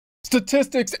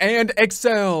Statistics and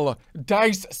Excel.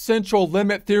 Dice central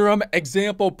limit theorem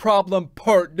example problem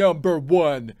part number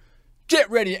 1. Get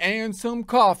ready and some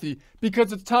coffee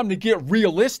because it's time to get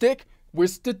realistic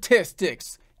with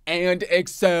statistics and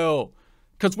Excel.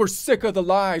 Because we're sick of the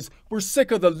lies. We're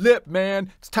sick of the lip, man.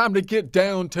 It's time to get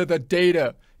down to the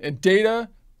data. And data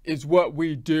is what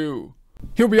we do.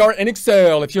 Here we are in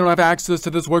Excel. If you don't have access to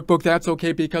this workbook, that's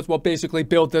okay because we'll basically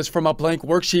build this from a blank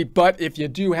worksheet. But if you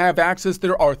do have access,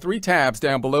 there are 3 tabs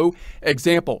down below.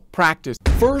 Example, practice.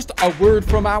 First, a word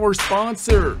from our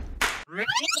sponsor.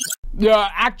 Yeah,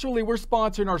 actually, we're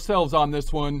sponsoring ourselves on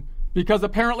this one because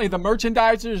apparently the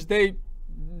merchandisers, they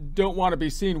don't want to be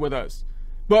seen with us.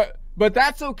 But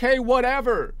that's okay,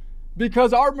 whatever.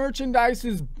 Because our merchandise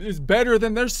is better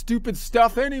than their stupid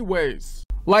stuff anyways.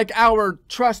 Like our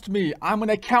Trust Me, I'm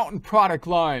an accountant product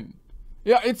line.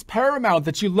 Yeah, it's paramount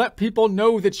that you let people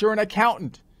know that you're an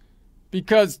accountant.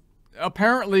 Because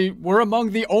apparently we're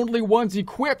among the only ones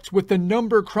equipped with the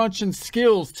number crunching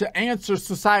skills to answer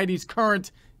society's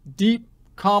current deep,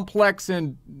 complex,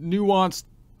 and nuanced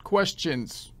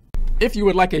questions. If you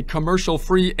would like a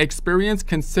commercial-free experience,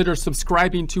 consider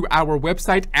subscribing to our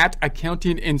website at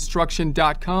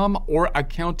accountinginstruction.com or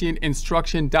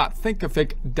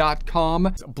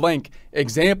accountinginstruction.thinkific.com. Blank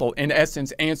example, in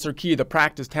essence, answer key, the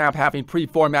practice tab having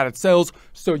pre-formatted cells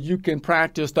so you can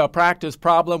practice the practice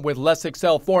problem with less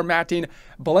Excel formatting.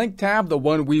 Blank tab, the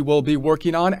one we will be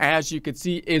working on, as you can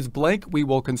see, is blank. We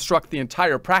will construct the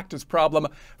entire practice problem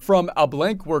from a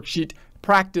blank worksheet,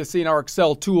 practicing our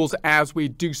Excel tools as we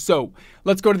do so.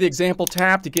 Let's go to the example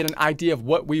tab to get an idea of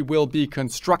what we will be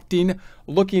constructing.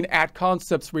 Looking at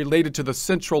concepts related to the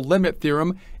central limit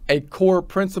theorem, a core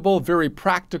principle, very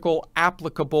practical,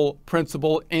 applicable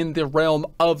principle in the realm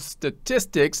of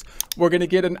statistics. We're going to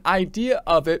get an idea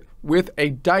of it with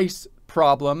a dice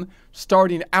problem,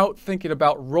 starting out thinking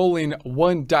about rolling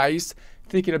 1 dice,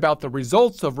 thinking about the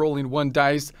results of rolling 1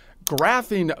 dice,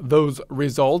 graphing those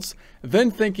results, then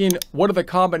thinking what are the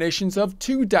combinations of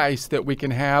 2 dice that we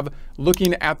can have.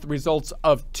 Looking at the results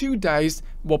of 2 dice,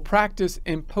 we'll practice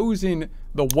imposing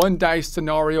the 1 dice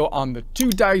scenario on the 2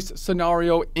 dice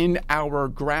scenario in our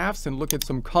graphs and look at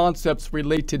some concepts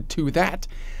related to that.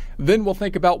 Then we'll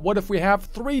think about what if we have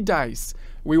 3 dice.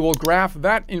 We will graph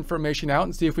that information out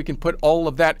and see if we can put all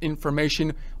of that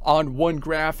information on 1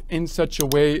 graph in such a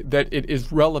way that it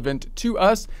is relevant to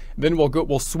us. Then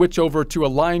we'll switch over to a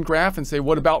line graph and say,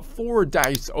 what about 4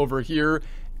 dice over here?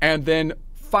 And then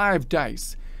 5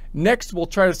 dice. Next, we'll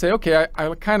try to say, okay,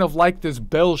 I kind of like this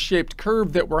bell-shaped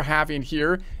curve that we're having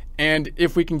here. And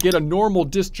if we can get a normal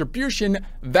distribution,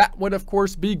 that would of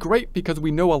course be great because we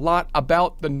know a lot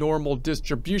about the normal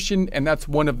distribution, and that's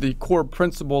one of the core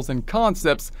principles and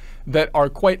concepts that are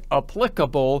quite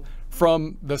applicable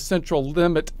from the central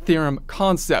limit theorem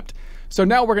concept. So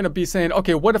now we're going to be saying,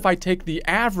 okay, what if I take the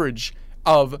average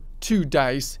of 2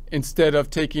 dice instead of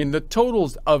taking the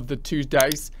totals of the 2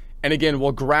 dice? And again,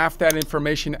 we'll graph that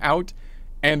information out.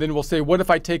 And then we'll say, what if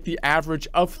I take the average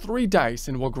of 3 dice?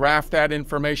 And we'll graph that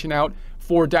information out,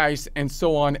 4 dice, and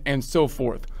so on and so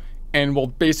forth. And we'll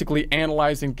basically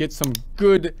analyze and get some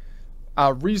good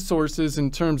resources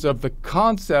in terms of the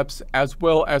concepts as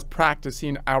well as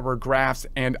practicing our graphs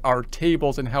and our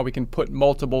tables and how we can put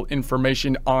multiple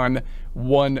information on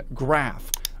 1 graph.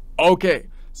 Okay,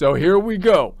 so here we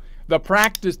go. The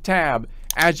practice tab,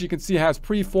 as you can see, has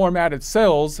pre-formatted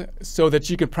cells so that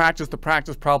you can practice the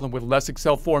practice problem with less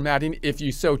Excel formatting if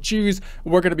you so choose.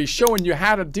 We're going to be showing you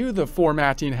how to do the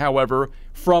formatting, however,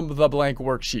 from the blank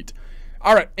worksheet.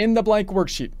 All right, in the blank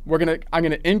worksheet, I'm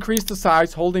going to increase the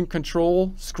size, holding Control,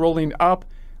 scrolling up.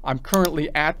 I'm currently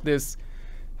at this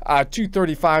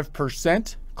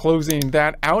 235%. Closing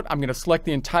that out, I'm going to select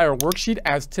the entire worksheet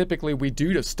as typically we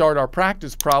do to start our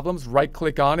practice problems. Right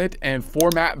click on it and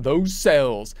format those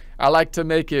cells. I like to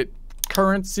make it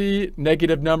currency,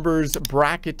 negative numbers,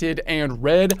 bracketed and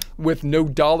red with no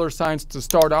 $signs to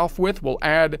start off with. We'll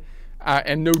add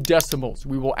and no decimals.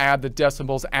 We will add the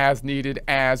decimals as needed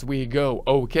as we go.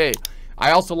 Okay. I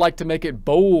also like to make it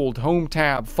bold, home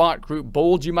tab, font group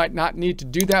bold. You might not need to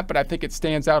do that, but I think it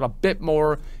stands out a bit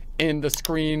more in the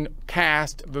screen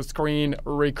cast, the screen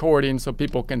recording, so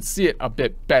people can see it a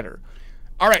bit better.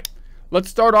 All right, let's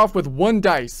start off with 1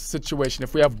 dice situation.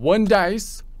 If we have 1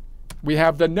 dice, we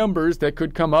have the numbers that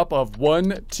could come up of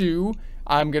 1, 2.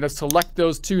 I'm going to select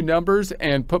those 2 numbers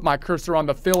and put my cursor on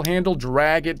the fill handle,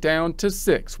 drag it down to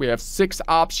 6. We have 6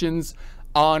 options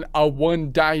on a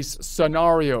 1 dice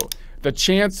scenario. The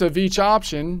chance of each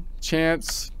option,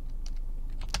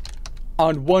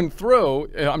 on 1 throw,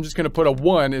 I'm just going to put a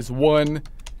 1 is 1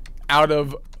 out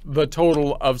of the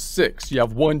total of 6. You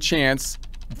have 1 chance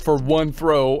for one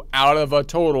throw out of a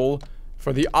total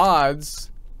for the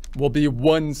odds will be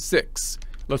 1/6.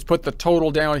 Let's put the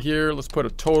total down here. Let's put a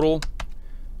total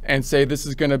and say this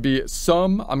is going to be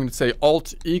sum. I'm going to say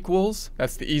alt equals.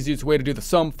 That's the easiest way to do the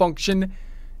sum function.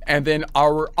 And then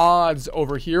our odds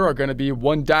over here are going to be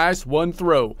 1 dice, 1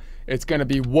 throw. It's going to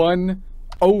be 1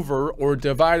 over or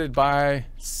divided by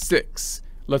 6.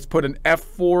 Let's put an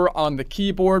F4 on the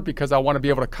keyboard because I want to be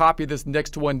able to copy this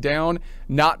next one down,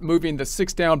 not moving the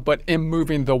 6 down, but in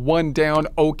moving the 1 down.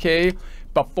 Okay.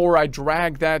 Before I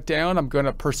drag that down, I'm going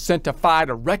to percentify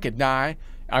to recognize.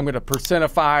 I'm going to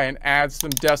percentify and add some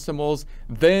decimals,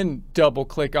 then double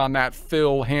click on that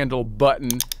fill handle button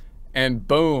and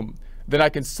boom. Then I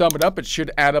can sum it up. It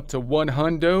should add up to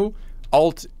 100.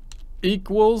 Alt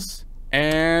equals,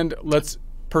 and let's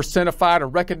percentify to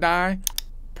recognize.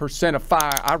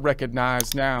 Percentify, I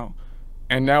recognize now.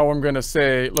 And now I'm going to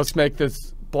say, let's make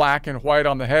this black and white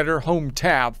on the header. Home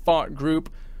tab, font group.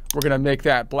 We're going to make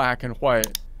that black and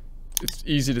white. It's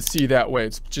easy to see that way.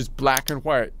 It's just black and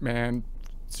white, man.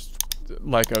 It's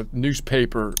like a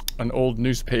newspaper, an old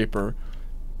newspaper.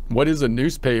 What is a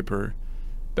newspaper?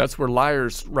 That's where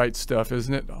liars write stuff,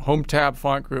 isn't it? Home tab,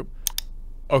 font group.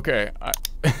 Okay.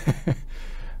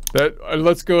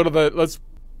 Let's go to the, let's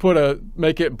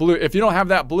make it blue. If you don't have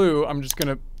that blue, I'm just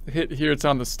going to hit here. It's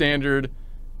on the standard.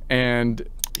 And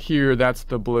here, that's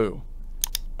the blue.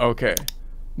 Okay.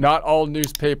 Not all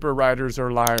newspaper writers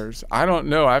are liars. I don't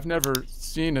know. I've never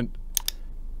seen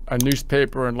a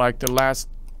newspaper in like the last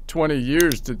 20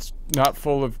 years that's not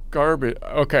full of garbage.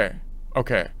 Okay.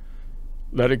 Okay.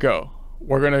 Let it go.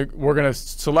 We're gonna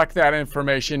select that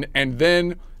information, and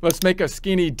then let's make a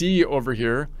skinny D over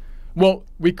here. Well,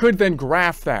 we could then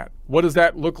graph that. What does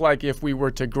that look like if we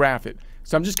were to graph it?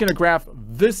 So I'm just gonna graph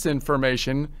this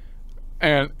information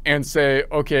and say,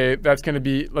 okay, that's gonna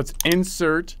be, let's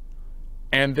insert,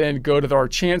 and then go to our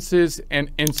chances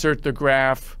and insert the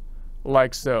graph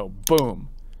like so. Boom.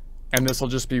 And this will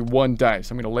just be 1 dice.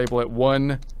 I'm gonna label it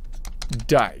 1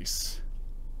 dice.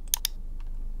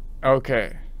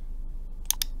 Okay.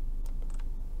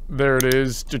 There it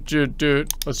is.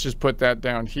 Let's just put that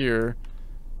down here.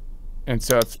 And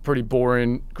so it's a pretty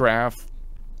boring graph.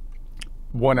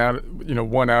 1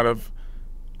 out of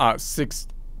 6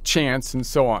 chance and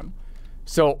so on.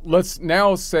 So let's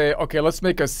now say, okay, let's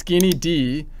make a skinny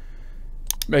D.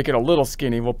 Make it a little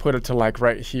skinny. We'll put it to like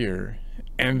right here.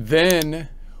 And then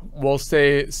we'll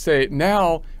say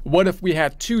now, what if we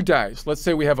had 2 dice? Let's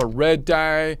say we have a red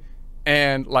die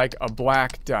and like a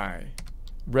black die.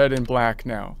 Red and black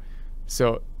now.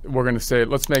 So we're going to say,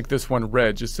 let's make this one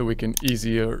red just so we can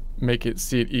make it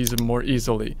see it even more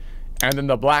easily. And then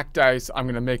the black dice, I'm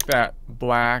going to make that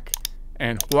black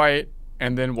and white,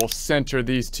 and then we'll center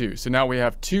these 2. So now we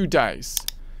have 2 dice.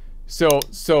 So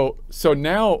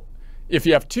now if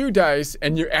you have 2 dice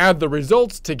and you add the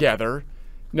results together,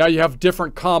 now you have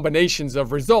different combinations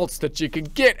of results that you can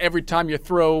get every time you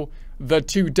throw the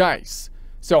 2 dice.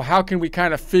 So how can we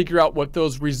kind of figure out what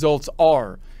those results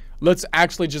are? Let's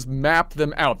actually just map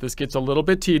them out. This gets a little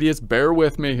bit tedious. Bear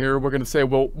with me here. We're going to say,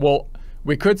 well,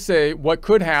 we could say what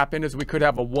could happen is we could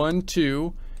have a 1,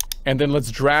 2, and then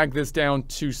let's drag this down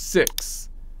to 6.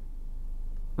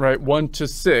 Right, 1 to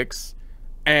 6.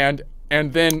 And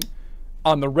then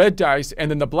on the red dice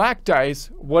and then the black dice,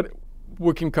 what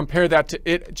we can compare that to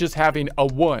it just having a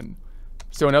 1.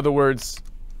 So in other words,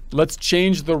 let's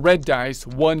change the red dice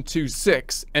 1 to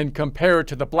 6 and compare it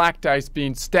to the black dice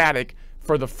being static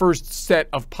for the first set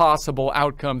of possible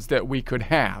outcomes that we could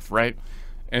have, right?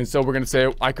 And so we're going to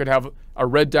say I could have a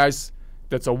red dice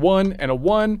that's a 1 and a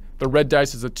 1. The red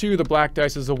dice is a 2. The black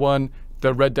dice is a 1.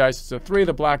 The red dice is a 3.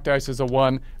 The black dice is a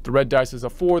 1. The red dice is a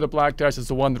 4. The black dice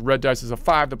is a 1. The red dice is a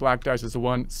 5. The black dice is a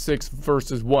 1. 6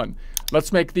 versus 1.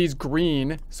 Let's make these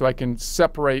green so I can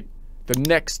separate the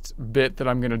next bit that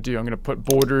I'm going to do. I'm going to put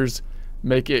borders,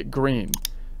 make it green.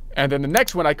 And then the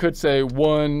next one I could say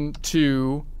 1,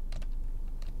 2,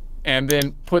 and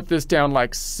then put this down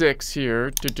like 6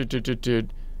 here,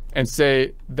 and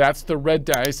say that's the red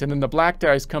dice, and then the black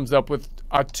dice comes up with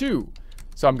a 2.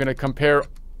 So I'm going to compare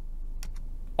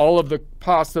all of the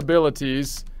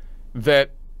possibilities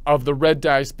that of the red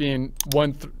dice being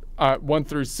 1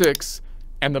 through 6,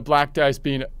 and the black dice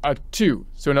being a 2.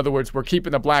 So in other words, we're keeping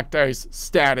the black dice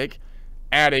static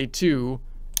at a 2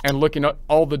 and looking at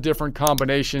all the different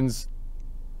combinations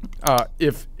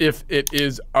if it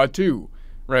is a 2.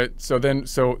 Right, so then,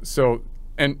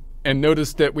 and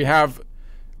notice that we have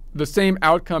the same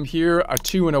outcome here, a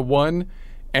 2 and a 1,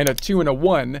 and a 2 and a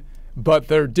 1, but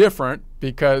they're different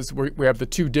because we have the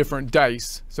 2 different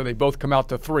dice. So they both come out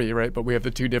to 3, right? But we have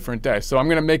the 2 different dice. So I'm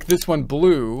going to make this one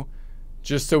blue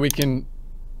just so we can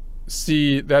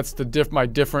see that's the my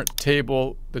different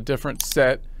table, the different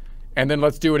set. And then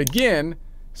let's do it again.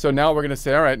 So now we're going to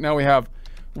say, all right, now we have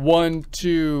 1,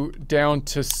 2, down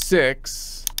to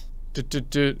 6.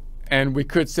 And we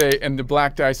could say, and the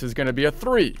black dice is going to be a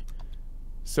 3.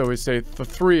 So we say the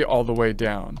 3 all the way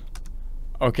down.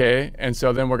 Okay, and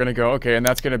so then we're going to go, okay, and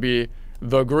that's going to be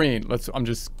the green. I'm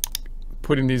just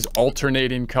putting these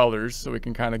alternating colors so we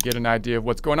can kind of get an idea of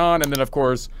what's going on. And then, of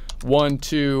course, 1,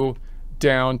 2,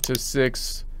 down to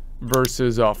 6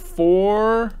 versus a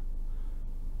 4.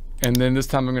 And then this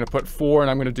time I'm going to put 4, and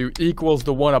I'm going to do equals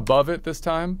the one above it this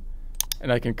time.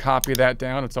 And I can copy that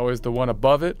down. It's always the one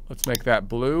above it. Let's make that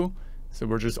blue. So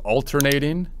we're just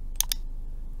alternating.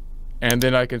 And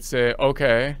then I can say,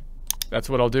 okay. That's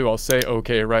what I'll do. I'll say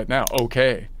okay right now.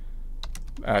 Okay.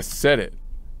 I said it.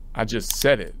 I just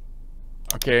said it.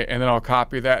 Okay, and then I'll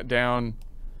copy that down.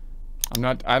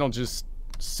 I don't just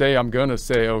say I'm gonna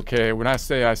say okay. When I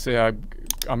say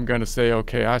I'm gonna say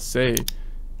okay, I say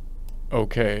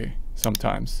okay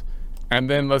sometimes. And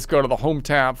then let's go to the home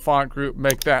tab, font group,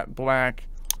 make that black,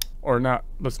 or not,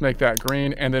 let's make that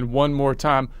green. And then one more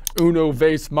time, uno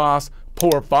vez más,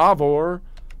 por favor.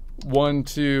 1,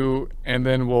 2, and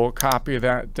then we'll copy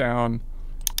that down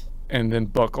and then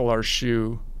buckle our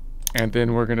shoe. And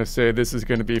then we're gonna say this is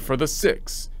gonna be for the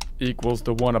 6, equals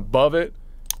the one above it,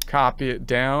 copy it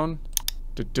down,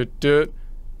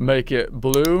 make it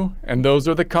blue, and those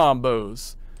are the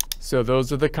combos. So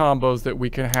those are the combos that we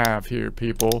can have here,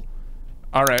 people.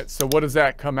 All right, so what does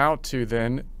that come out to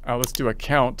then? Let's do a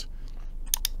count.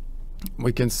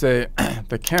 We can say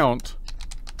the count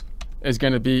is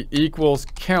going to be equals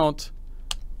count.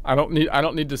 I don't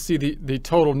need to see the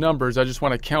total numbers. I just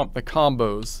want to count the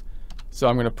combos. So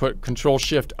I'm going to put Control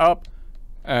Shift up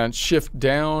and Shift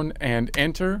down and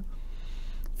enter.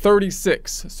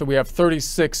 36. So we have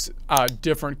 36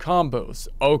 different combos.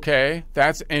 Okay,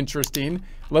 that's interesting.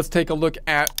 Let's take a look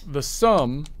at the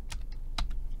sum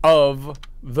of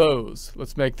those.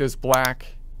 Let's make this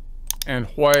black and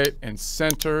white and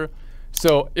center.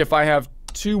 So if I have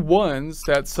 2 1s,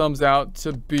 that sums out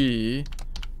to be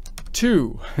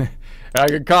 2. I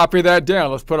can copy that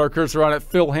down. Let's put our cursor on it,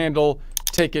 fill handle,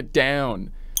 take it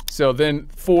down. So then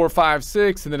 4, 5,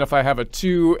 6, and then if I have a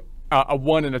 2, a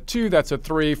 1 and a 2, that's a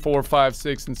 3, 4, 5,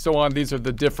 6, and so on. These are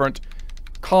the different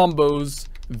combos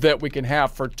that we can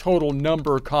have for total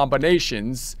number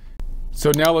combinations.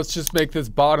 So now let's just make this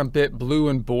bottom bit blue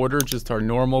and border, just our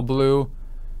normal blue.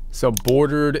 So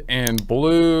bordered and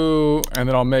blue, and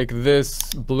then I'll make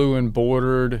this blue and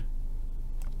bordered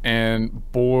and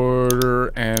border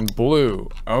and blue.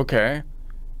 Okay.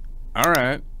 All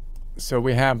right. So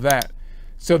we have that.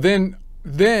 So then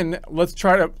let's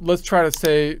try to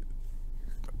say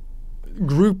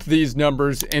group these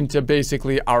numbers into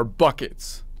basically our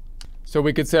buckets. So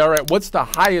we could say, all right, what's the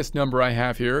highest number I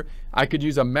have here? I could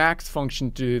use a max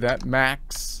function to do that.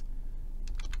 Max.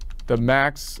 The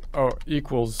max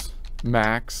equals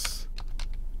max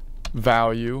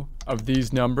value of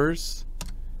these numbers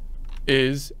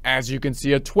is, as you can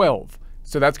see, a 12.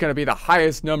 So that's going to be the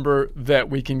highest number that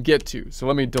we can get to. So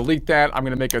let me delete that. I'm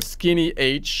going to make a skinny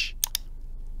h,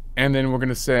 and then we're going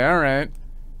to say, all right.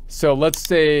 So let's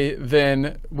say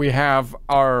then we have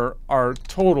our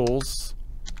totals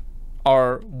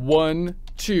are 1,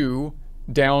 2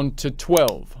 down to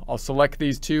 12. I'll select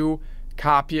these two,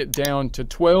 copy it down to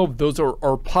 12. Those are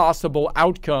our possible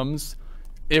outcomes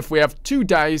if we have 2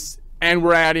 dice and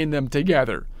we're adding them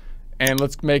together. And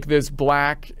let's make this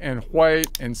black and white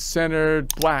and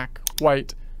centered, black,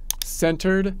 white,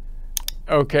 centered.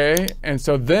 Okay, and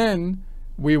so then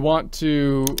we want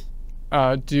to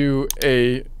do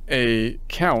a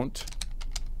count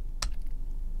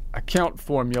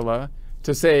formula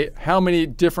to say how many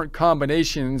different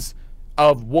combinations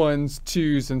of 1s,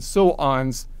 2s, and so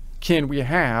ons can we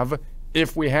have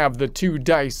if we have the 2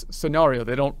 dice scenario.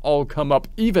 They don't all come up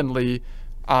evenly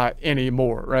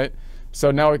anymore, right?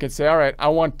 So now we can say, all right, I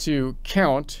want to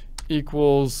count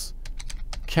equals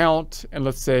count, and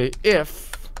let's say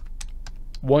if,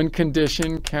 one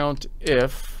condition, count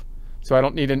if, so I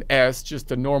don't need an S,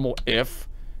 just a normal if.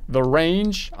 The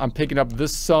range, I'm picking up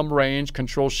this sum range,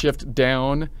 Control Shift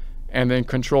down, and then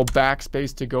Control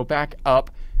backspace to go back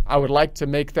up. I would like to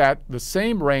make that the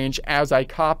same range as I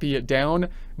copy it down.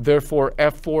 Therefore,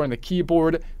 F4 on the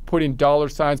keyboard, putting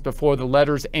 $signs before the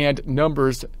letters and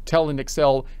numbers, telling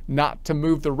Excel not to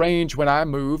move the range when I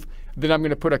move. Then I'm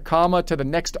going to put a comma to the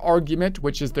next argument,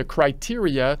 which is the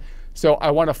criteria. So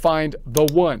I want to find the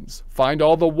 1s. Find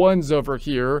all the 1s over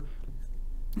here,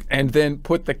 and then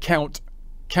put the count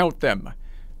them,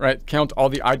 right? Count all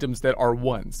the items that are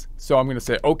ones. So I'm going to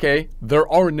say, okay,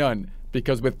 there are none,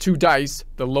 because with 2 dice,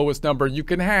 the lowest number you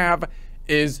can have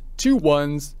is 2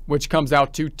 ones, which comes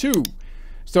out to 2.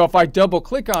 So if I double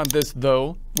click on this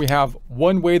though, we have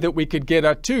one way that we could get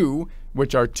a 2,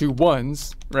 which are 2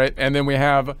 ones, right? And then we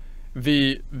have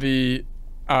the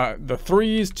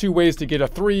 3s, 2 ways to get a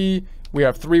 3. We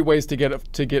have 3 ways to get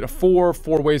a 4,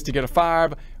 4 ways to get a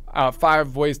 5,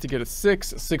 5 ways to get a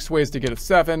 6, 6 ways to get a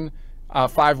 7,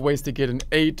 5 ways to get an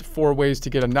 8, 4 ways to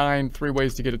get a 9, 3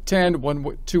 ways to get a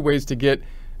 10, 2 ways to get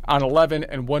an 11,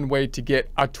 and 1 way to get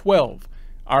a 12.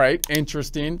 All right,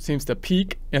 interesting. Seems to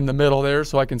peak in the middle there.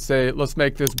 So I can say, let's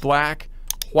make this black,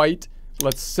 white.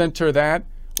 Let's center that.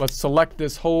 Let's select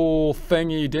this whole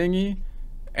thingy dingy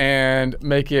and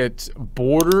make it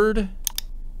bordered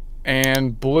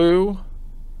and blue.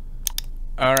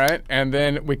 All right, and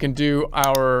then we can do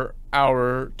our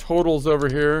totals over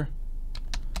here.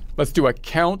 Let's do a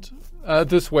count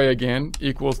this way again,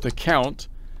 equals the count.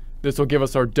 This will give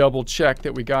us our double check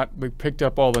that we picked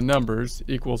up all the numbers,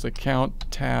 equals a count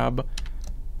tab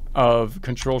of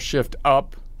Control Shift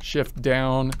up, Shift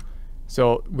down.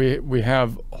 So we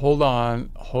have, hold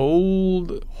on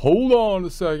a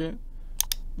second.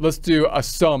 Let's do a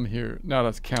sum here, not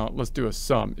a count. Let's do a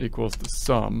sum, equals the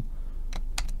sum.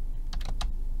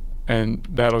 And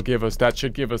that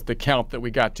should give us the count that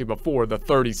we got to before, the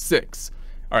 36.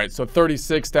 All right, so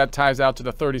 36, that ties out to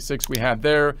the 36 we had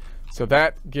there. So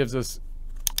that gives us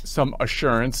some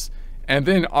assurance. And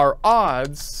then our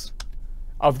odds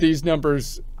of these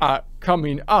numbers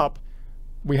coming up,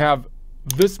 we have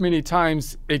this many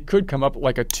times it could come up,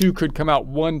 like a 2 could come out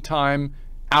 1 time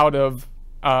out of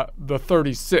the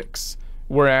 36,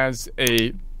 whereas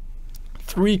a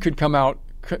 3 could come out,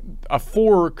 a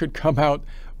 4 could come out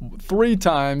 3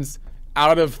 times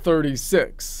out of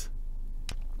 36,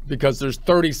 because there's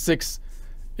 36,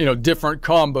 different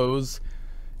combos,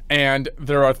 and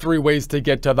there are 3 ways to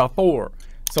get to the 4.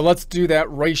 So let's do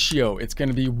that ratio. It's going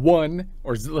to be 1,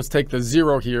 or let's take the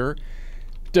 0 here,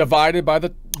 divided by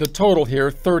the total here,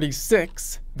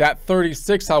 36. That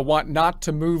 36 I want not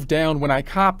to move down when I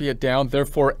copy it down,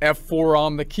 therefore F4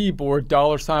 on the keyboard,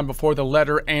 $ before the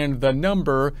letter and the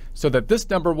number, so that this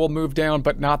number will move down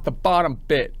but not the bottom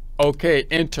bit. Okay,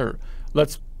 enter.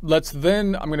 Let's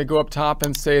then, I'm going to go up top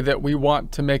and say that we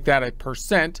want to make that a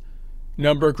percent.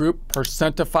 Number group,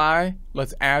 percentify.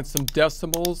 Let's add some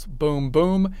decimals, boom,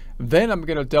 boom. Then I'm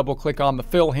going to double click on the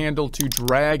fill handle to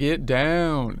drag it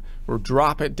down or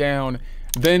drop it down.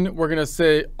 Then we're going to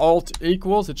say Alt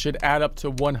equals, it should add up to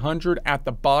 100 at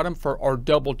the bottom for our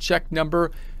double check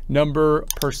number,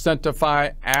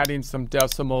 percentify, adding some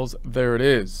decimals, there it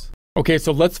is. Okay,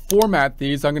 so let's format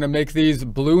these. I'm going to make these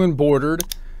blue and bordered.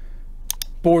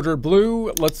 Border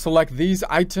blue, let's select these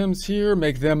items here,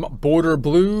 make them border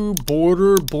blue,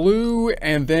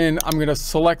 and then I'm going to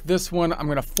select this one. I'm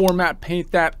going to format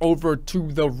paint that over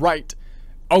to the right.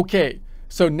 Okay,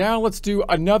 so now let's do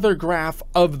another graph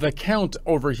of the count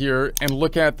over here and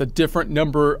look at the different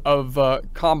number of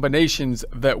combinations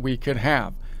that we could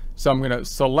have. So I'm going to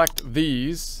select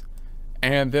these,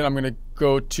 and then I'm going to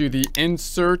go to the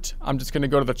insert. I'm just going to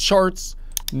go to the charts.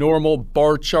 Normal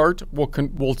bar chart.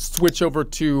 We'll switch over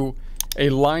to a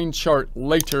line chart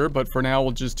later, but for now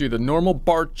we'll just do the normal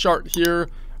bar chart here,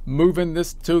 moving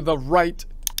this to the right,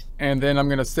 and then I'm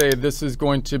going to say this is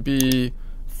going to be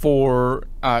for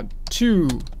 2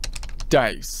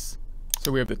 dice.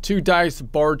 So we have the 2 dice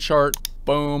bar chart,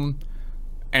 boom,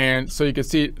 and so you can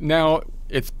see now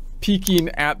it's peaking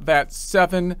at that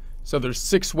 7, so there's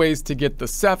 6 ways to get the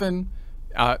 7.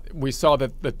 We saw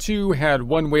that the 2 had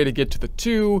 1 way to get to the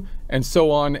 2, and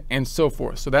so on and so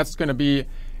forth. So that's going to be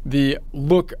the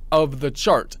look of the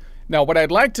chart. Now what I'd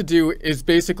like to do is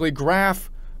basically graph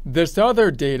this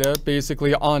other data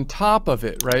basically on top of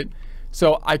it, right?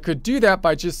 So I could do that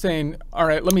by just saying, all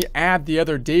right, let me add the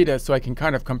other data so I can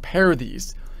kind of compare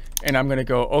these. And I'm going to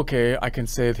go, okay, I can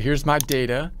say here's my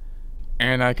data,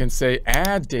 and I can say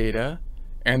add data,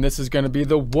 and this is going to be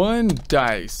the 1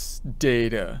 dice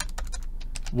data.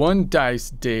 1 dice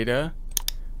data,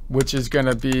 which is going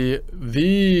to be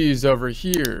these over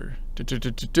here.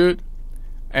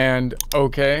 And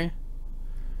okay.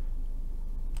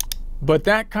 But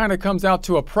that kind of comes out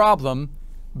to a problem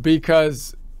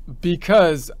because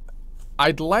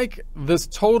I'd like this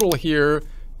total here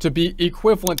to be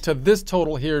equivalent to this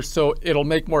total here, so it'll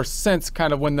make more sense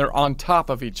kind of when they're on top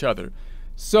of each other.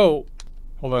 So,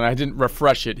 hold on, I didn't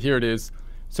refresh it. Here it is.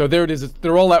 So there it is.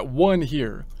 They're all at 1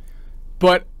 here.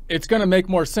 But it's going to make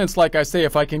more sense, like I say,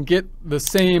 if I can get the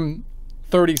same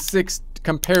 36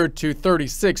 compared to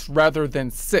 36 rather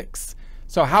than 6.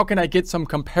 So how can I get some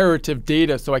comparative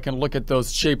data so I can look at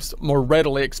those shapes more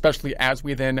readily, especially as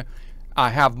we then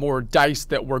have more dice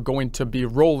that we're going to be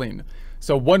rolling?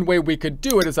 So one way we could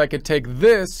do it is I could take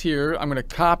this here, I'm going to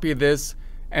copy this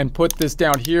and put this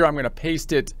down here. I'm going to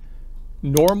paste it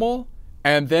normal,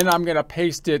 and then I'm going to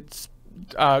paste it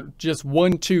just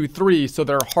 1, 2, 3, so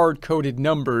they're hard-coded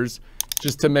numbers,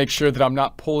 just to make sure that I'm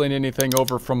not pulling anything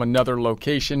over from another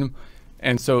location.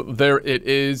 And so there it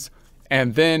is.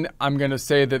 And then I'm going to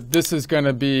say that this is going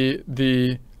to be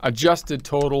the adjusted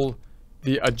total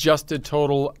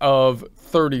of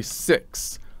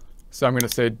 36. So I'm going to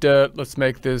say, let's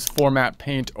make this format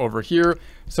paint over here.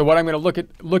 So what I'm going to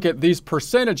look at these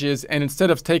percentages, and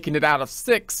instead of taking it out of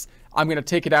 6, I'm going to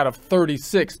take it out of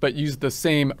 36, but use the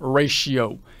same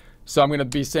ratio. So I'm going to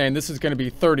be saying this is going to be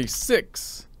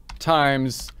 36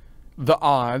 times the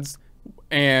odds,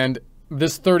 and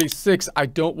this 36, I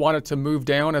don't want it to move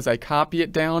down as I copy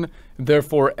it down.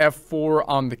 Therefore, F4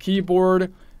 on the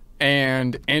keyboard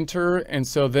and enter. And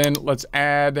so then let's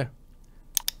add,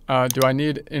 I'll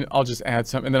just add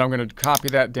some, and then I'm going to copy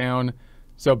that down.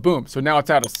 So boom, so now it's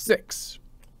out of 6.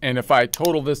 And if I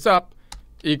total this up,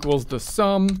 equals the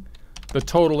sum, the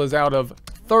total is out of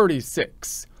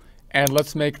 36. And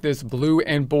let's make this blue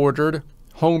and bordered,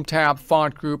 home tab,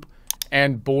 font group,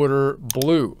 and border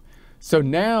blue. So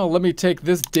now let me take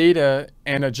this data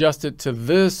and adjust it to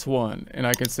this one. And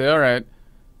I can say, all right,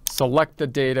 select the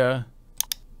data.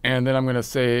 And then I'm going to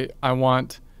say, I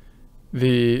want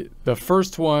the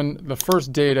first one, the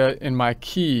first data in my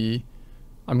key,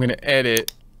 I'm going to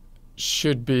edit,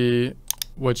 should be,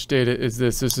 which data is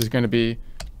this? This is going to be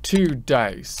 2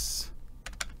 dice.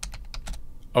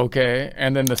 Okay,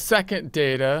 and then the second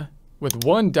data with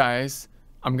 1 dice,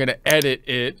 I'm going to edit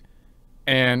it.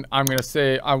 And I'm going to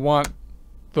say I want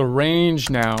the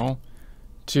range now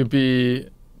to be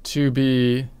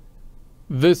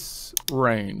this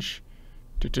range.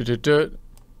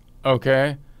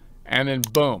 Okay, and then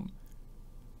boom.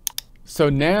 So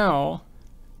now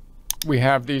we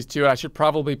have these two. I should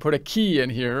probably put a key in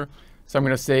here. So I'm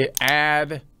going to say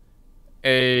add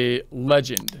a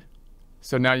legend.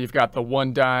 So now you've got the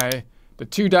 1 die, the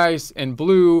 2 dice in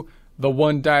blue, the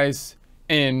 1 dice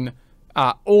in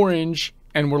orange,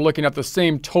 and we're looking at the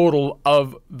same total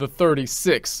of the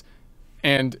 36.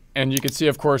 And you can see,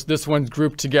 of course, this one's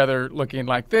grouped together looking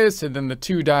like this, and then the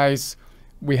 2 dice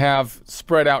we have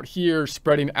spread out here,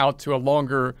 spreading out to a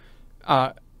longer,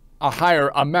 a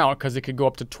higher amount, because it could go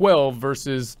up to 12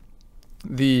 versus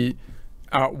the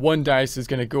 1 dice is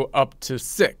going to go up to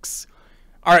 6.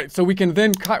 All right, so we can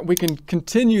then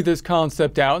continue this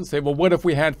concept out and say, well, what if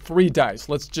we had 3 dice?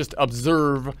 Let's just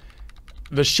observe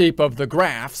the shape of the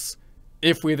graphs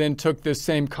if we then took this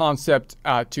same concept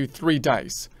to 3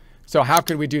 dice. So how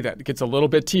can we do that? It gets a little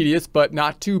bit tedious, but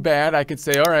not too bad. I could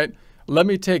say, all right, let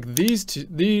me take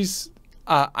these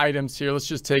items here. Let's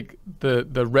just take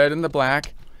the red and the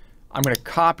black. I'm going to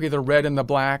copy the red and the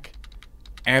black,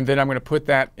 and then I'm going to put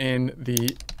that in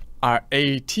the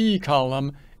AT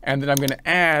column, and then I'm going to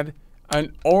add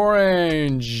an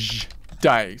orange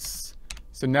dice.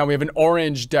 So now we have an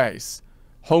orange dice.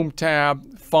 Home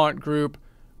tab, font group.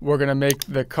 We're going to make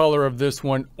the color of this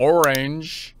one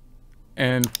orange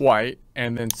and white,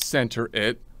 and then center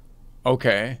it.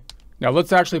 Okay. Now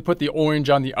let's actually put the orange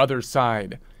on the other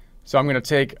side. So I'm going to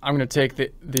take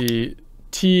the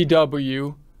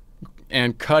TW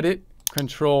and cut it,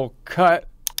 Control cut,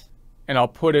 and I'll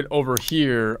put it over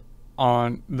here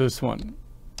on this one.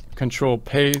 Control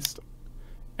paste,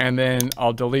 and then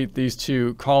I'll delete these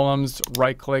 2 columns,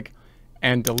 right click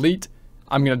and delete.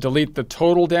 I'm going to delete the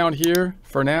total down here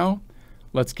for now.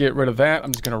 Let's get rid of that.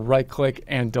 I'm just going to right click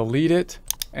and delete it,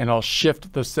 and I'll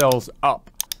shift the cells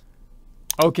up.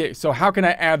 Okay, so how can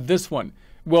I add this one?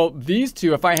 Well, these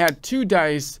 2, if I had 2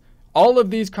 dice, all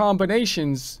of these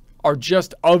combinations are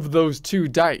just of those 2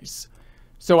 dice.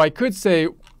 So I could say,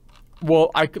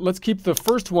 well, let's keep the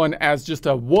first one as just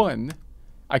a 1.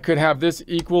 I could have this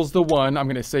equals the 1. I'm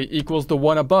going to say equals the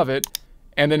 1 above it,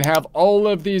 and then have all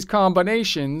of these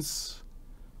combinations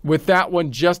with that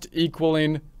one just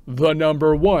equaling the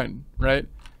number 1, right?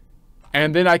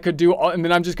 And then I could do, and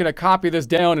then I'm just going to copy this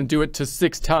down and do it to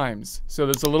 6 times. So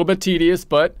that's a little bit tedious,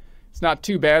 but it's not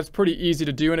too bad. It's pretty easy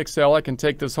to do in Excel. I can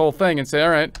take this whole thing and say, all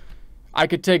right, I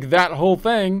could take that whole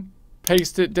thing,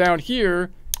 paste it down here,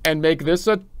 and make this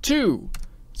a 2.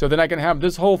 So then I can have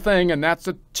this whole thing, and that's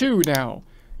a 2 now.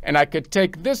 And I could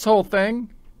take this whole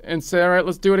thing and say, all right,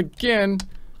 let's do it again,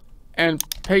 and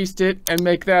paste it and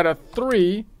make that a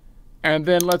 3. And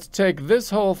then let's take this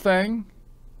whole thing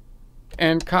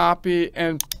and copy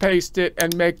and paste it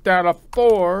and make that a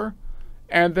 4.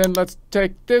 And then let's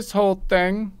take this whole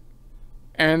thing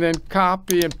and then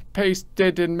copy and paste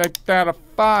it and make that a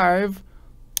 5.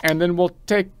 And then we'll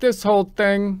take this whole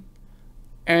thing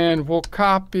and we'll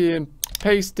copy and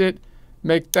paste it,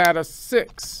 make that a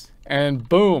 6. And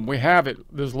boom, we have it.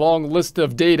 This long list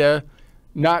of data,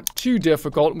 not too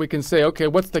difficult. We can say, okay,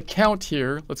 what's the count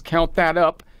here? Let's count that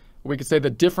up. We can say the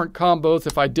different combos.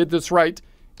 If I did this right,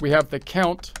 we have the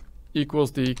count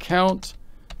equals the count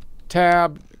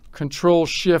tab, Control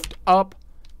Shift up,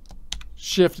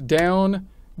 Shift down.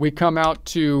 We come out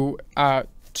to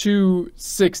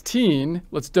 216.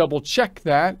 Let's double check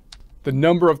that. The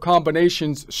number of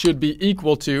combinations should be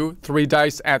equal to 3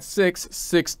 dice at 6,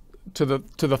 6 to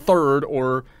the third,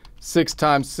 or 6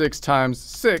 times 6 times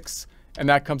 6, and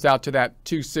that comes out to that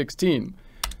 216.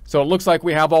 So it looks like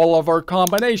we have all of our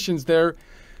combinations there.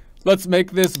 Let's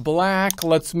make this black.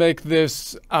 Let's make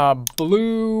this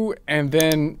blue, and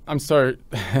then, I'm sorry,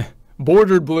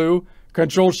 bordered blue.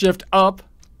 Control Shift up,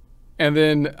 and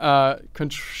then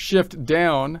Shift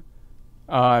down.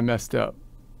 I messed up.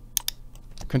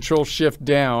 Control Shift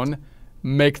down,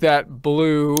 make that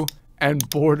blue and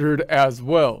bordered as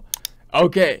well.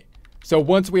 Okay, so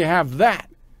once we have that,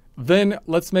 then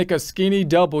let's make a skinny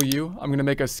W. I'm gonna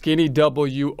make a skinny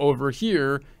W over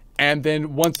here. And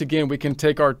then once again, we can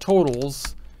take our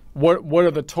totals. What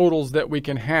are the totals that we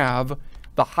can have?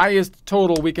 The highest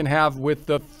total we can have with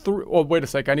the oh, wait a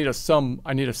sec, I need a sum.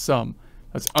 I need a sum.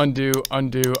 Let's undo,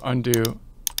 undo, undo,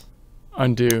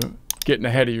 undo. Getting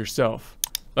ahead of yourself.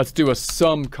 Let's do a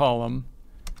sum column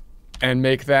and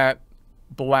make that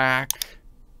black,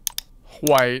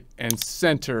 white, and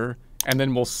center. And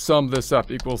then we'll sum this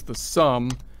up equals the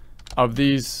sum of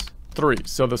these 3.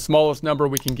 So the smallest number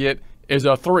we can get is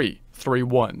a 3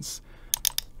 ones.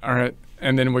 All right,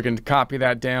 and then we can copy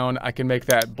that down. I can make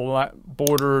that black,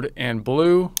 bordered and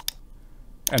blue.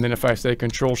 And then if I say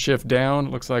Control Shift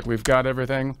down, looks like we've got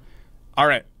everything. All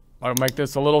right, I'll make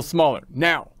this a little smaller.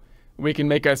 Now, we can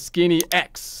make a skinny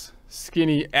X.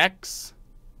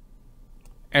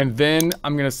 And then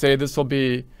I'm gonna say this will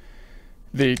be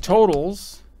the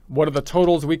totals. What are the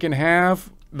totals we can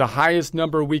have? The highest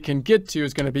number we can get to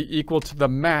is gonna be equal to the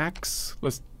max.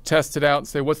 Let's test it out and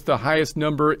say, what's the highest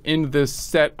number in this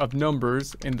set of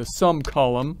numbers in the sum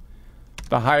column?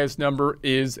 The highest number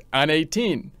is an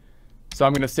 18. So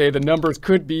I'm gonna say the numbers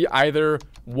could be either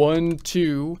 1,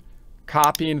 2,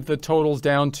 copying the totals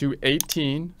down to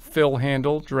 18, fill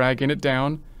handle, dragging it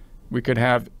down. We could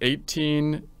have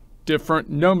 18 different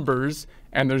numbers,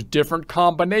 and there's different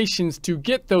combinations to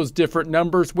get those different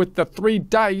numbers with the 3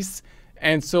 dice.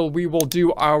 And so we will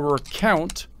do our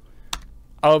count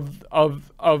of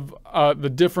the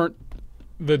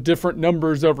different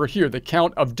numbers over here, the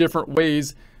count of different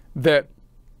ways that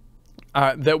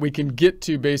that we can get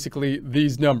to basically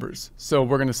these numbers. So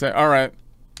we're going to say, all right,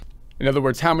 in other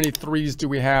words, how many 3s do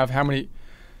we have? How many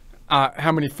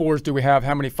 4s do we have?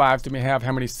 How many 5s do we have?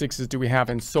 How many 6s do we have?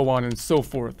 And so on and so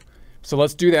forth. So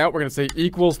let's do that. We're going to say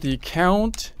equals the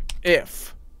count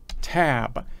if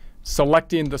tab,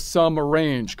 selecting the sum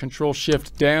range, Control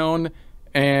Shift down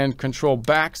and Control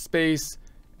backspace.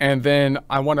 And then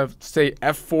I want to say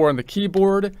F4 on the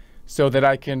keyboard so that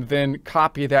I can then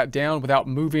copy that down without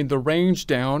moving the range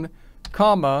down,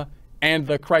 comma, and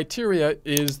the criteria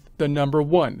is the number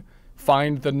 1.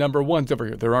 Find the number 1s over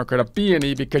here. There aren't going to be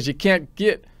any because you can't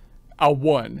get a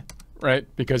 1, right?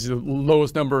 Because the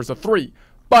lowest number is a 3.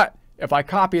 But if I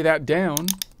copy that down,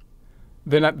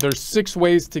 then there's 6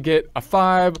 ways to get a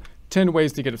 5, 10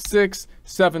 ways to get a 6,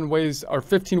 7 ways or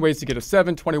 15 ways to get a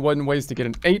 7, 21 ways to get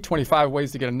an 8, 25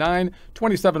 ways to get a 9,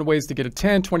 27 ways to get a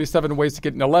 10, 27 ways to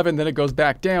get an 11, then it goes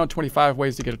back down, 25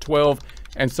 ways to get a 12,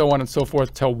 and so on and so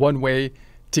forth till 1 way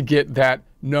to get that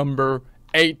number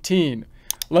 18.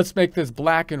 Let's make this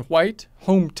black and white.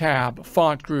 Home tab,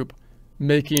 font group,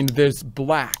 making this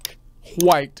black,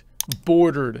 white,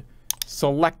 bordered,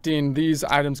 selecting these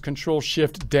items, Control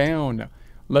Shift down.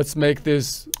 Let's make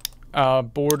this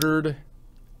bordered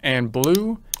and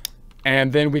blue,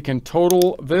 and then we can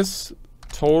total this,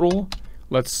 total.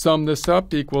 Let's sum this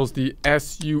up equals the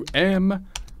SUM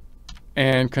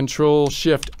and Control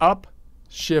Shift up,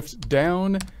 Shift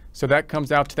down. So that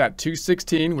comes out to that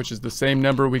 216, which is the same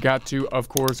number we got to, of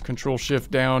course, Control Shift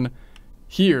down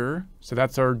here. So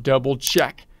that's our double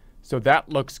check. So that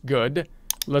looks good.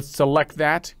 Let's select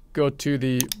that, go to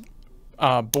the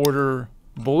border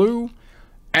blue,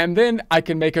 and then I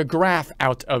can make a graph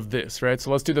out of this, right?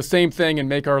 So let's do the same thing and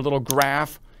make our little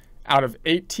graph out of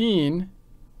 18.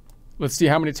 Let's see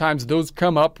how many times those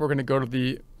come up. We're gonna go to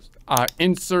the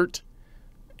insert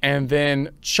and then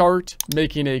chart,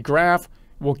 making a graph.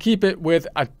 We'll keep it with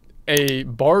a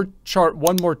bar chart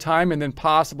one more time and then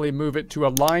possibly move it to a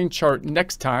line chart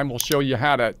next time. We'll show you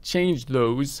how to change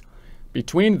those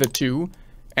between the two.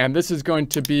 And this is going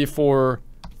to be for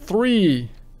 3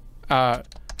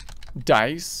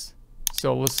 dice.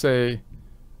 So let's say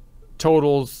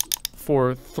totals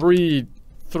for 3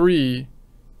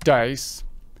 dice.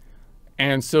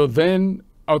 And so then,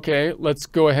 okay, let's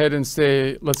go ahead and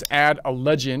say, let's add a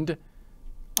legend.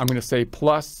 I'm going to say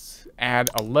plus, add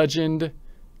a legend.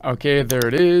 Okay, there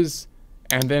it is.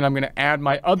 And then I'm going to add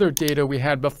my other data we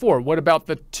had before. What about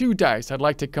the 2 dice? I'd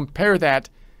like to compare that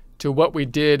to what we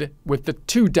did with the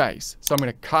 2 dice. So I'm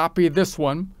going to copy this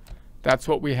one. That's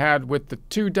what we had with the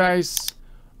 2 dice.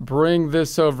 Bring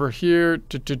this over here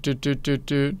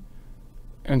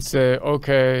and say,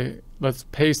 okay, let's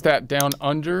paste that down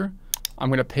under. I'm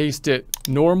going to paste it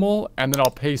normal, and then I'll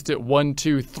paste it 1,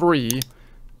 2, 3.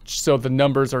 So the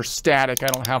numbers are static. I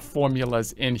don't have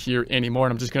formulas in here anymore.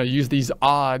 And I'm just going to use these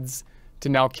odds to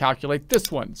now calculate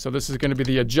this one. So this is going to be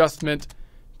the adjustment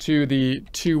to the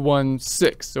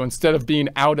 216. So instead of being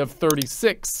out of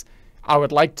 36, I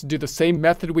would like to do the same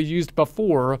method we used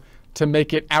before to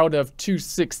make it out of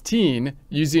 216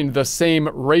 using the same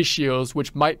ratios,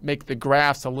 which might make the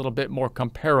graphs a little bit more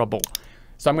comparable.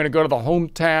 So I'm going to go to the Home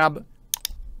tab,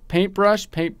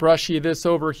 paintbrushy this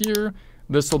over here.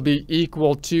 This will be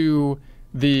equal to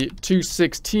the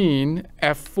 216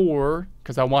 F4,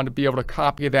 because I want to be able to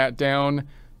copy that down,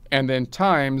 and then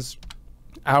times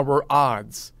our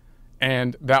odds.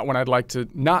 And that one I'd like to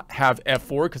not have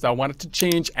F4 because I want it to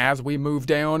change as we move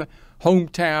down. Home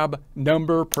tab,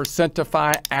 number,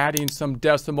 percentify, adding some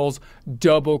decimals,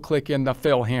 double click in the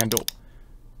fill handle.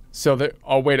 So that,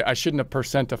 oh wait, I shouldn't have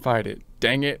percentified it.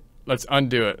 Dang it, let's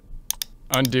undo it.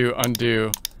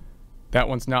 Undo. That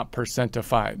one's not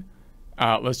percentified.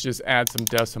 Let's just add some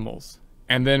decimals.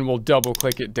 And then we'll double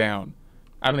click it down.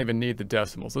 I don't even need the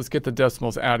decimals. Let's get the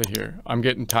decimals out of here. I'm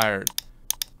getting tired.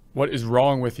 What is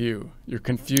wrong with you? You're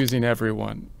confusing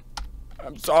everyone.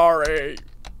 I'm sorry.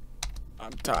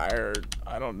 I'm tired.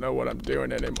 I don't know what I'm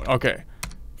doing anymore. Okay,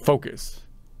 focus.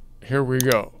 Here we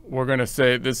go. We're gonna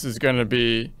say this is gonna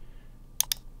be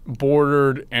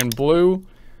bordered and blue.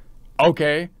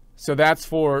 Okay, so that's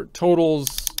for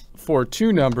totals for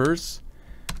 2 numbers.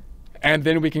 And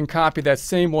then we can copy that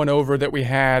same one over that we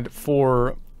had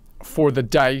for the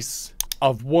dice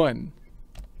of 1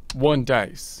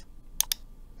 dice.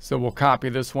 So we'll copy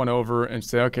this one over and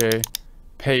say, okay,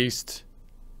 paste.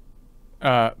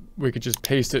 We could just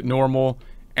paste it normal.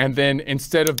 And then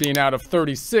instead of being out of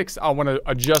 36, I want to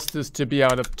adjust this to be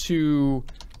out of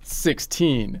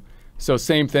 216. So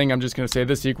same thing, I'm just going to say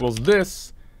this equals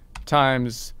this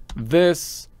times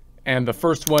this. And the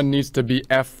first one needs to be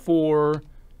F4.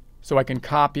 So I can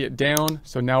copy it down.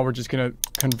 So now we're just going to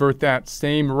convert that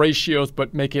same ratios,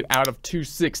 but make it out of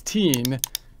 216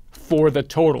 for the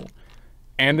total.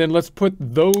 And then let's put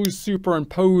those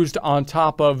superimposed on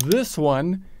top of this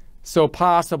one, so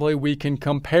possibly we can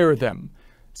compare them.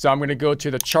 So I'm going to go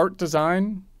to the chart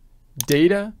design,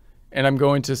 data, and I'm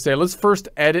going to say, let's first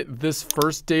edit this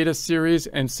first data series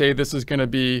and say this is going to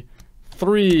be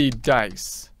 3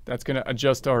 dice. That's going to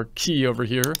adjust our key over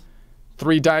here.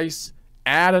 3 dice,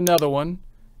 add another one,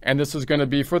 and this is going to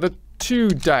be for the 2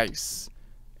 dice.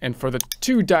 And for the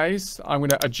 2 dice, I'm going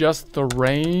to adjust the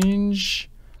range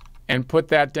and put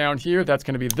that down here. That's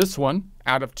going to be this one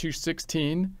out of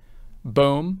 216.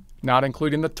 Boom, not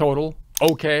including the total.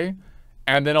 Okay,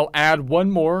 and then I'll add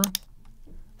one more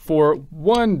for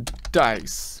 1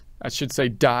 dice. I should say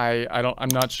die. I'm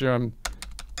not sure I'm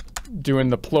doing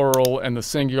the plural and the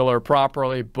singular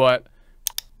properly, but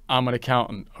I'm an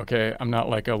accountant. Okay, I'm not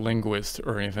like a linguist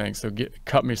or anything. So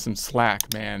cut me some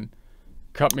slack, man.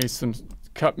 Cut the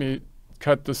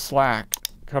slack.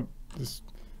 Cut this.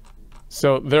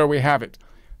 So there we have it.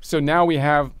 So now we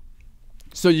have,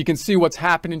 so you can see what's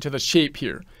happening to the shape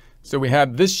here. So we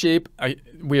have this shape,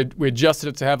 we adjusted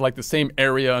it to have like the same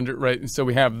area under it, right? And so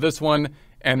we have this one,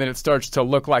 and then it starts to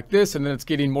look like this, and then it's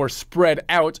getting more spread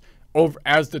out over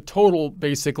as the total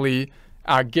basically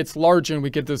gets larger, and we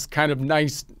get this kind of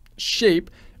nice shape.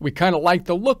 We kind of like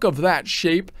the look of that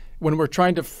shape when we're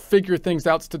trying to figure things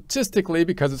out statistically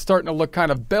because it's starting to look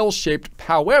kind of bell-shaped.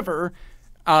 However,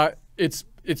 it's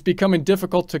becoming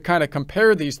difficult to kind of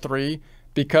compare these three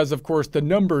because, of course, the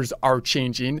numbers are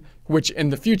changing, which in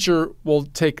the future will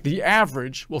take the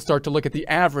average. We'll start to look at the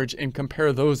average and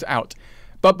compare those out.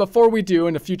 But before we do,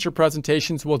 in the future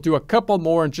presentations, we'll do a couple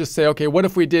more and just say, okay, what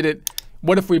if we did it?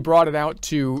 What if we brought it out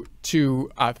to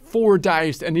 4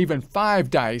 dice and even 5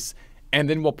 dice? And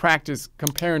then we'll practice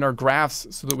comparing our graphs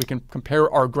so that we can compare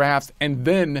our graphs and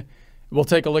then we'll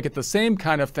take a look at the same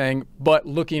kind of thing, but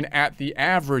looking at the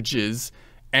averages,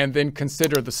 and then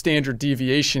consider the standard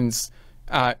deviations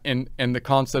and the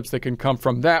concepts that can come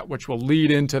from that, which will lead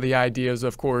into the ideas,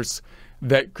 of course,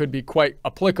 that could be quite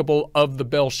applicable of the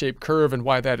bell-shaped curve and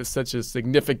why that is such a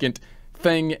significant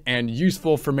thing and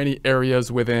useful for many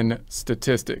areas within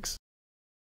statistics.